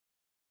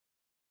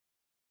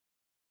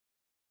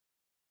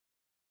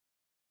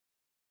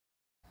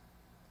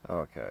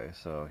Okay,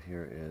 so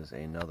here is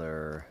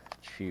another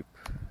cheap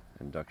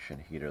induction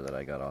heater that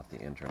I got off the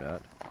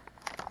internet,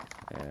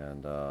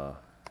 and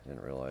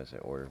didn't realize I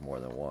ordered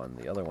more than one.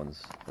 The other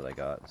ones that I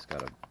got, it's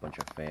got a bunch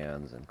of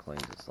fans and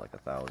claims it's like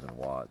 1,000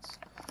 watts.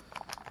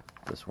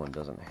 This one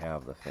doesn't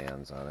have the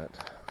fans on it.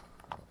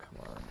 Oh, come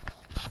on.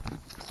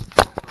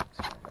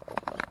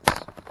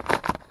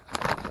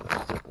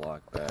 Another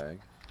Ziploc bag.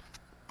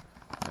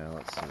 Now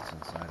let's see what's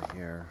inside of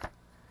here.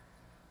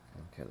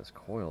 Okay, this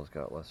coil's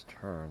got less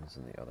turns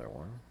than the other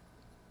one.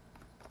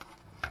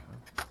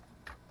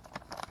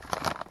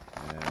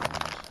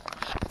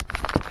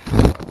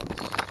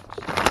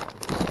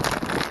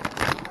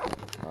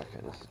 Okay,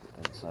 this is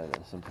inside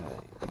of some kind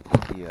of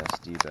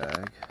PSD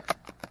bag.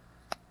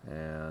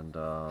 And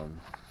I'm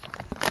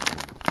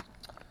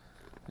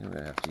going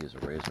to have to use a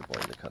razor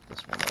blade to cut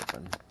this one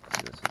open.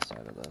 See what's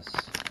inside of this.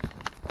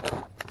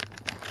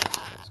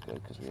 That's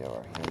good because we have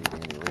our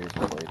handy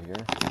razor blade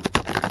here.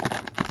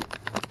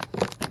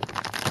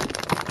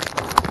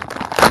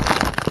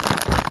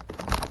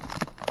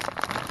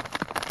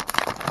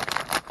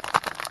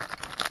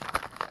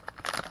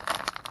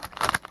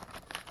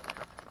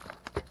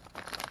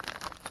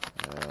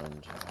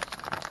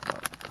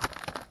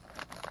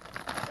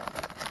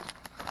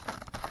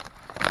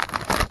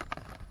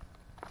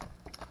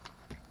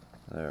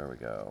 There we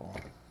go.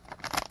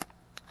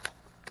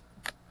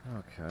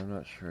 Okay, I'm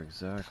not sure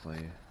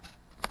exactly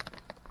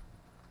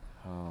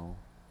how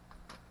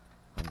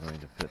I'm going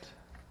to fit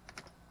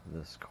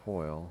this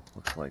coil.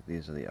 Looks like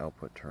these are the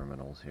output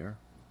terminals here,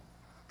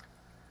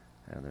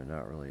 and they're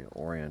not really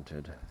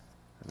oriented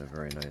in a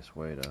very nice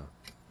way to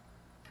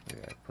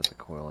maybe I put the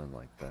coil in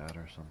like that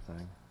or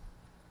something.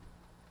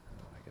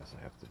 I guess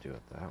I have to do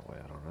it that way,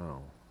 I don't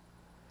know.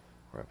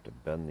 Or I have to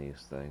bend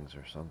these things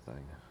or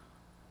something.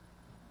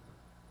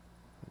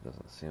 It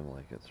doesn't seem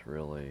like it's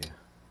really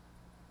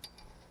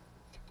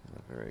in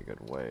a very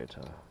good way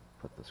to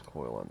put this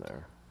coil in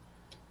there.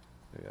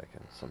 Maybe I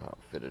can somehow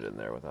fit it in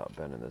there without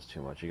bending this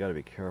too much. You got to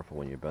be careful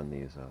when you bend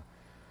these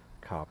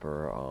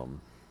copper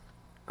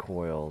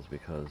coils,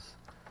 because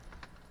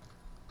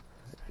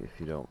if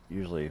you don't,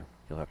 usually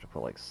you'll have to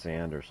put like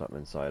sand or something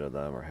inside of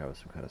them, or have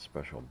some kind of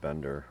special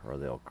bender, or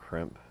they'll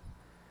crimp,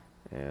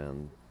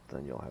 and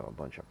then you'll have a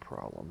bunch of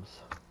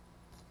problems.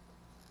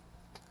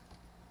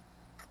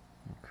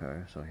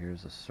 Okay, so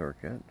here's the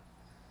circuit,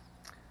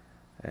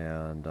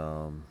 and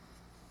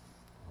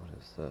what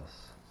is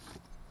this?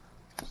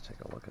 Let's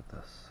take a look at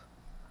this.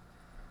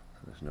 So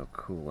there's no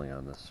cooling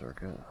on this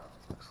circuit.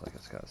 Looks like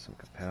it's got some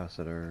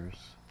capacitors,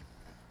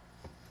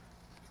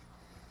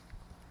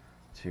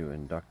 2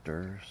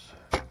 inductors,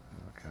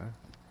 okay,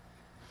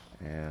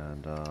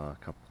 and a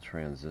couple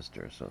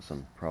transistors. So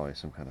probably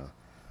some kind of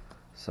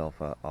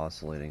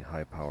self-oscillating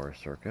high-power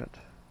circuit.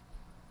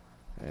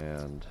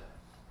 And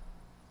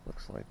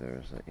looks like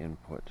there's an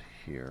input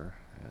here,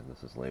 and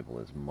this is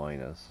labeled as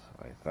minus,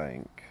 I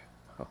think.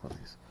 Oh,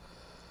 these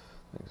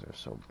things are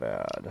so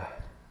bad.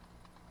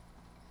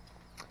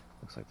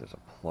 Looks like there's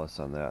a plus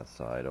on that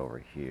side over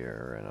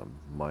here and a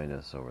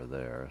minus over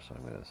there, so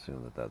I'm going to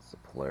assume that that's the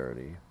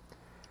polarity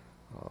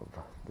of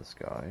this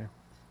guy.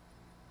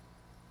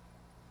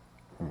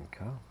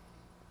 Okay.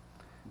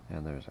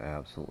 And there's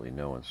absolutely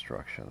no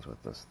instructions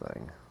with this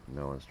thing.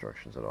 No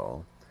instructions at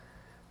all.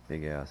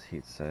 Big ass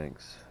heat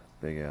sinks,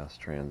 big ass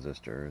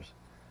transistors,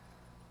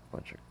 a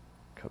bunch of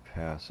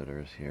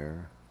capacitors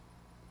here,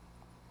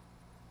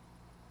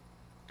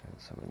 and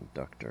some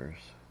inductors.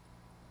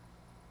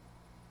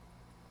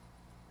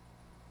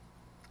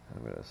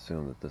 I'm going to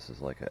assume that this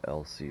is like a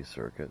LC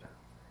circuit,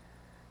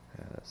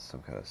 and it's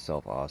some kind of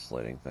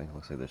self-oscillating thing.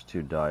 Looks like there's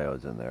 2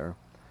 diodes in there.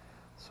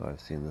 So I've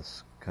seen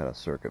this kind of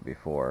circuit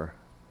before.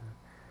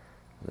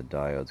 The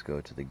diodes go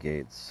to the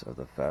gates of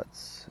the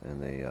FETs,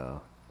 and they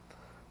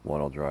one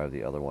will drive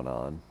the other one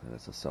on, and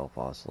it's a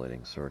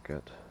self-oscillating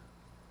circuit.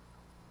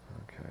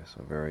 Okay,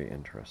 so very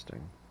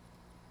interesting.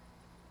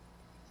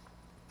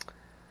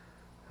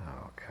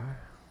 Okay.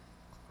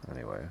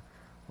 Anyway,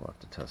 we'll have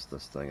to test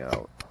this thing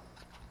out.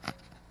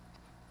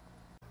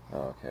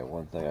 Okay,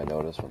 one thing I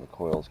noticed when the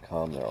coils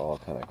come, they're all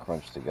kind of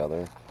crunched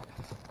together.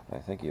 I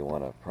think you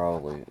want to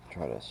probably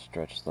try to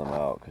stretch them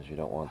out, because you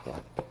don't want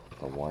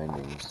the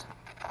windings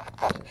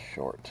to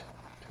short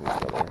to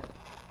each other.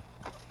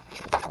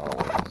 So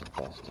probably it's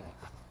best to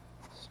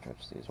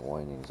stretch these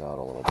windings out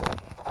a little bit,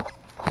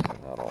 so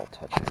they're not all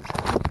touching.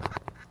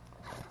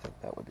 I think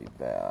that would be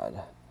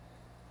bad.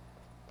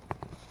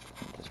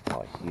 Just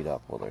probably heat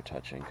up while they're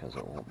touching, because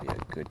it won't be a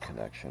good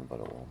connection, but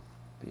it will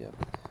be a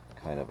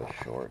kind of a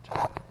short.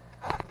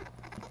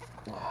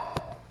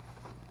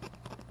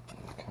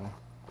 Okay.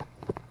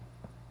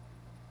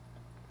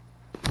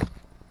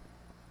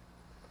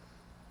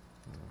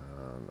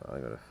 I'm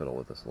going to fiddle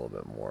with this a little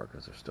bit more,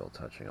 because they're still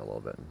touching a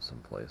little bit in some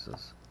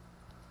places.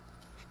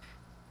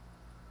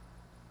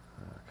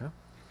 Okay.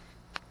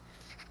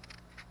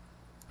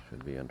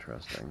 Should be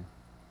interesting.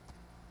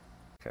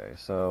 Okay,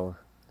 so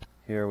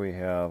here we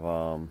have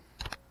a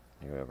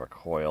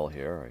coil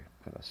here.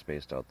 I kind of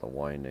spaced out the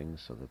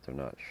windings so that they're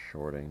not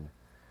shorting,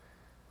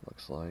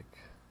 looks like.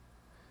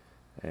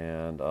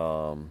 And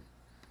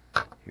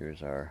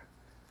here's our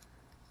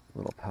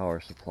little power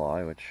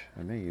supply, which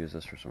I may use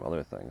this for some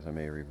other things. I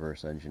may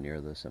reverse engineer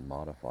this and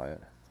modify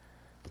it.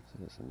 So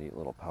this is a neat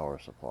little power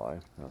supply.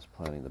 I was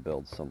planning to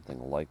build something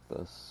like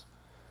this,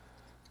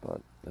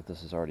 but if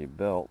this is already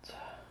built,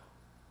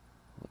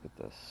 look at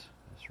this.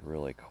 It's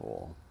really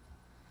cool.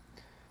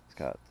 It's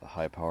got the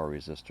high power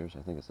resistors.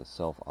 I think it's a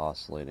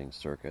self-oscillating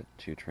circuit,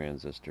 2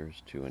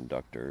 transistors, 2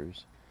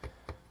 inductors,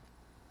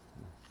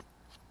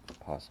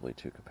 possibly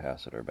 2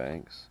 capacitor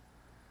banks.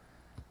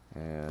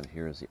 And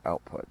here's the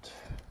output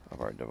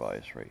of our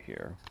device right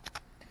here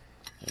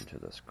into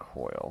this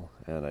coil.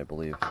 And I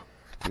believe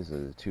these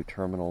are the 2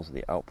 terminals of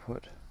the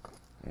output.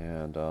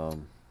 And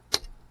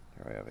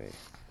here I have a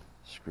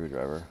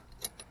screwdriver.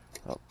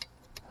 Oh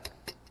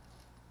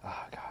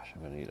gosh,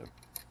 I'm going to need a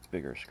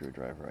bigger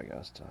screwdriver, I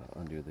guess, to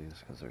undo these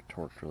because they're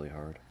torqued really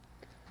hard.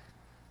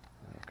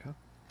 Okay,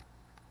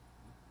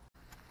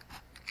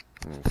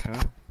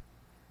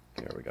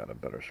 we got a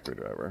better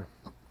screwdriver.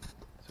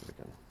 Let's see if we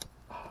can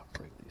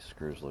break these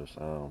screws loose.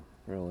 Oh,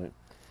 really?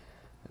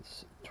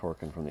 It's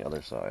torquing from the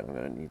other side. I'm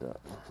going to need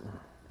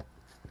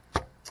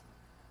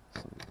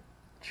some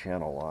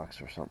channel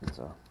locks or something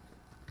to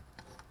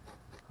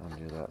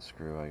undo that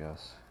screw, I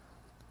guess.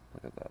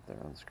 Look at that,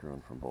 they're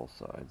unscrewing from both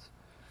sides.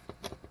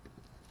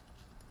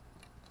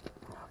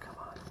 Oh, come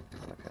on.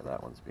 Okay,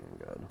 that one's being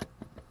good.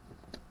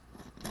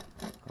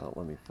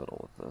 Let me fiddle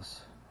with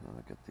this. I'm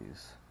going to get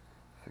these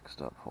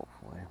fixed up,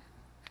 hopefully.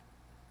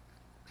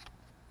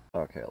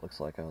 Okay, it looks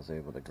like I was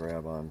able to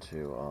grab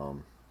onto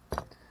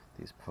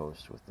these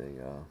posts with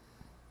a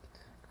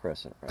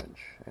crescent wrench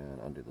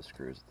and undo the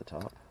screws at the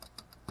top.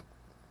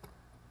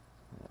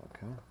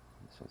 Okay,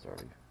 this one's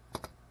already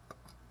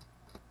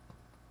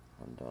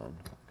undone.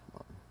 Come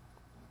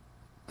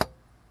on.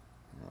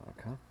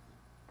 Okay.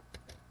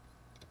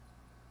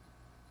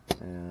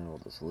 And we'll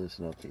just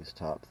loosen up these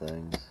top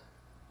things.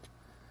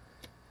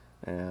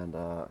 And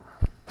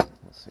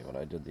let's see what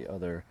I did the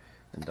other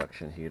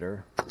induction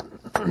heater.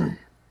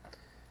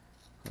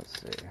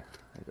 Let's see.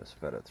 I just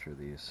fed it through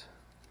these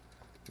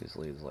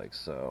leads like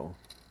so.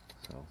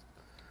 So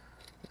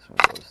this one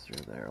goes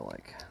through there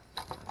like.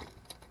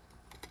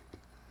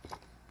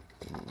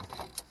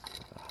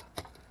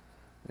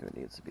 Maybe it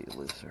needs to be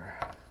looser.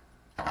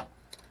 Okay,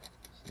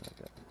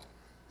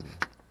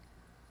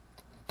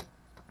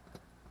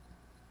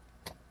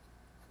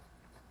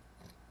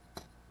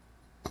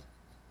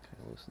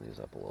 loosen these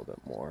up a little bit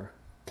more.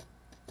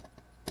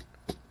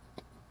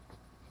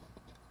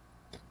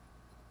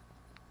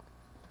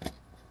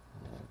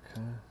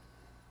 Okay.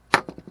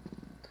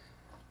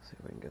 See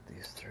if we can get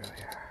these through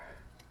here.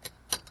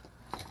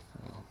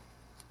 Oh.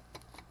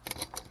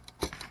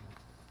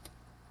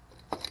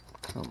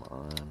 Come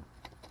on.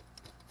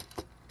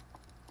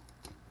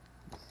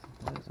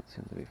 Why doesn't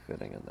seem to be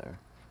fitting in there?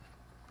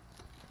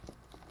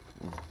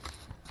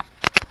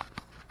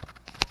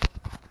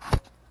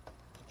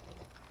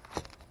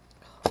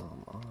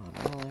 Come on,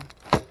 really?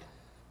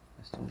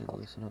 I still need to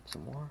loosen up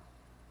some more.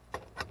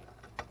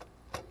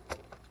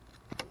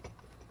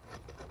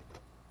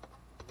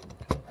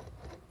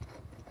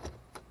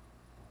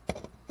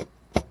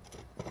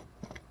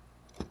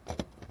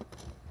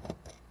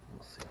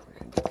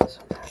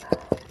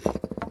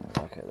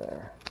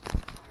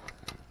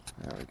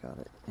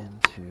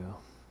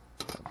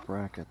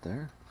 Bracket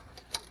there.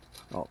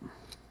 Oh,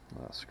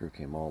 that screw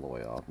came all the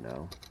way off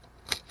now.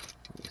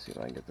 Let me see if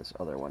I can get this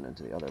other one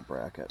into the other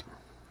bracket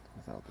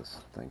without this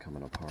thing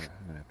coming apart.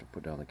 I'm going to have to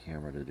put down the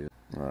camera to do it.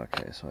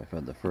 Okay, so I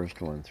fed the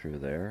first one through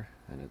there,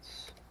 and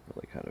it's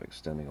really kind of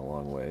extending a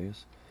long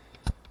ways.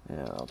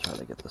 And I'll try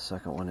to get the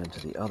second one into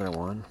the other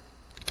one.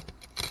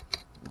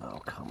 Oh,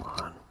 come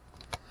on.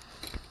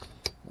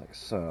 Like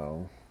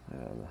so.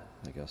 And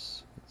I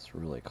guess it's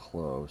really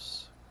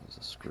close because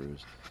the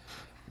screws,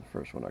 the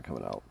first one are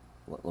coming out.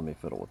 Let me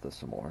fiddle with this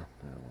some more,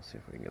 and we'll see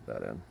if we can get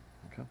that in.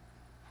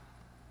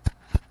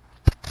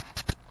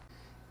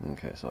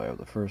 Okay, so I have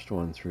the first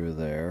one through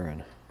there,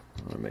 and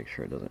I want to make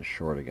sure it doesn't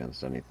short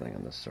against anything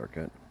in this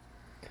circuit.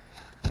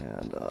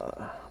 And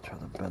try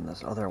to bend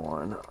this other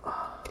one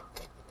up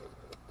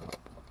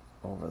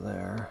over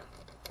there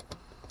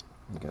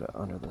and get it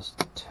under this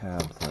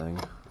tab thing.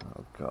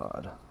 Oh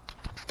God,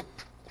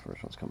 the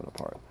first one's coming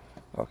apart.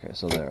 Okay,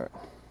 so there.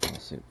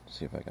 Let's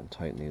see if I can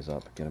tighten these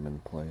up, get them in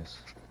place.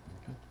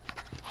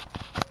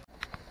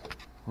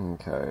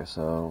 Okay,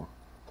 so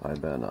I've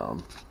been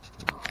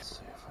let's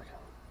see if I can.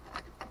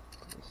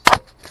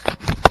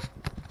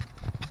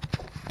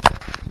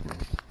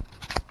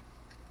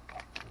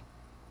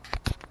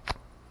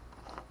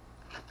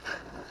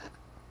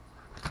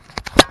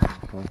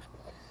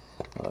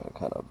 Okay,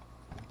 kind of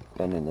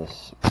bending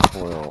this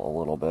coil a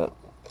little bit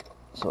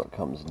so it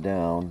comes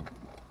down,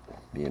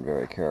 being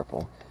very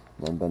careful,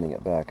 and then bending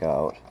it back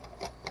out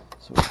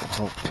so we can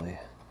hopefully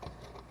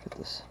get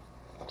this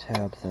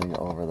tab thing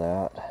over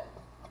that.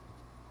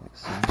 Like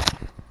so.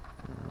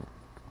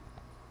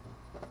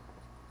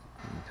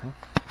 Okay.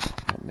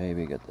 And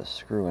maybe get the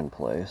screw in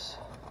place.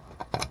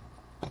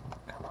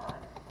 Come on.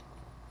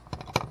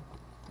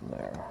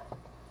 There.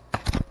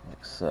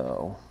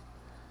 so.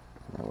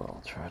 I will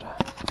try to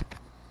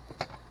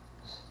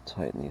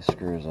tighten these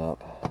screws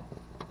up.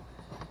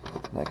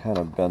 And I kind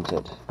of bent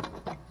it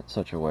in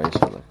such a way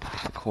so the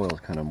coil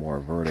is kind of more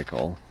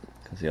vertical,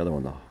 because the other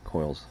one, the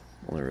coils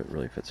only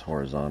really fits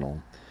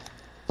horizontal.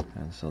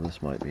 And so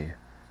this might be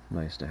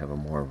nice to have a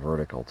more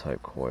vertical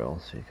type coil,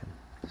 so you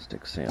can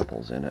stick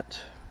samples in it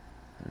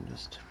and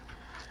just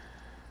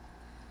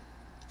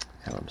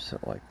have them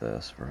sit like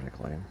this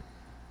vertically.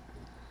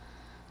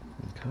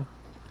 Okay.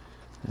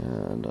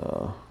 And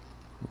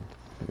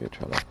maybe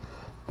try to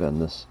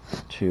bend this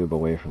tube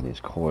away from these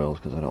coils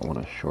because I don't want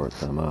to short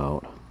them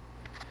out.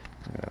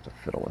 I'm going to have to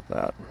fiddle with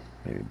that.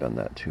 Maybe bend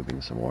that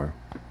tubing some more.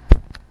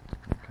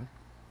 Okay.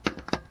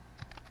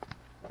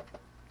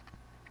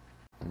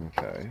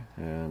 Okay,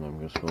 and I'm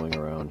just going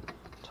around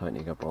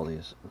tightening up all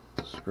these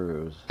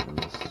screws and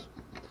this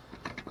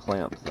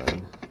clamp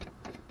thing.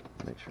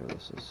 Make sure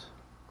this is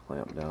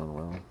clamped down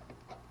well.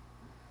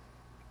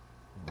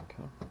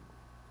 Okay.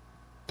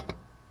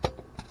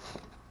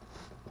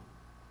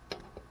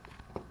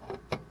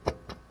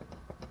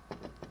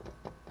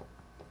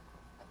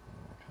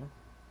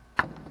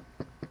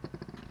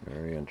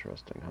 Very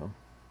interesting, huh?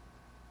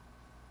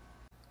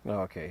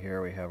 Okay,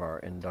 here we have our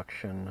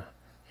induction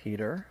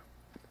heater,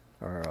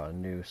 our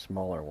new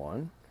smaller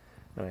one.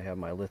 And I have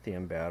my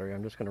lithium battery.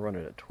 I'm just going to run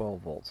it at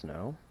 12 volts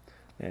now.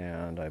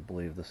 And I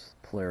believe this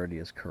polarity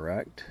is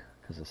correct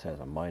because this has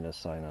a minus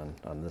sign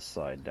on this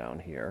side down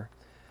here.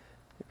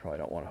 You probably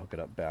don't want to hook it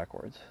up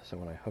backwards. So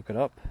when I hook it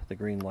up, the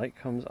green light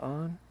comes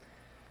on.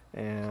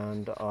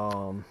 And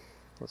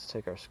let's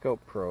take our scope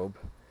probe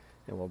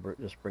and we'll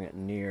just bring it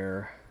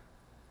near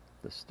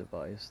this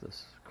device,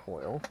 this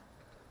coil.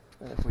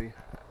 And if we...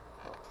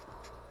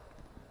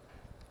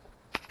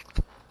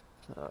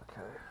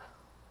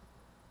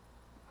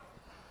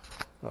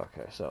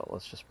 Okay, so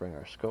let's just bring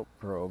our scope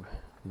probe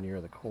near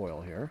the coil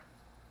here.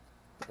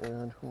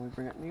 And when we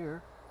bring it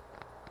near,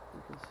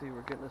 you can see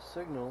we're getting a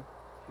signal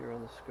here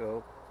on the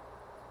scope.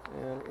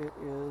 And it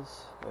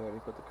is, I already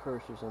put the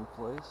cursors in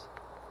place,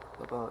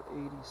 about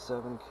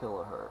 87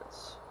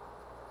 kilohertz.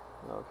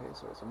 Okay,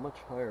 so it's a much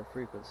higher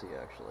frequency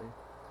actually.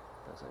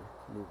 As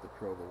I move the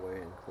probe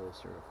away and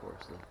closer, of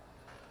course, the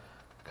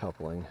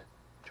coupling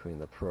between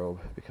the probe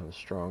becomes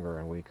stronger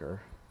and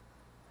weaker.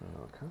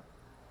 Okay.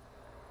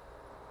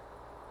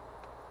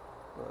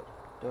 But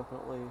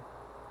definitely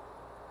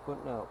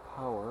putting out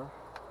power,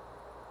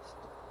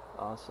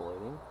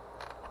 oscillating,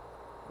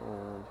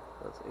 and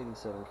that's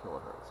 87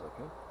 kilohertz,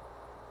 okay?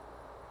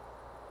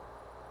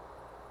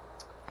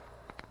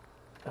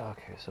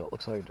 Okay, so it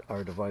looks like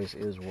our device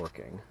is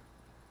working.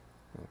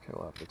 Okay,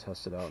 we'll have to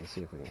test it out and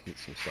see if we can heat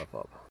some stuff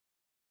up.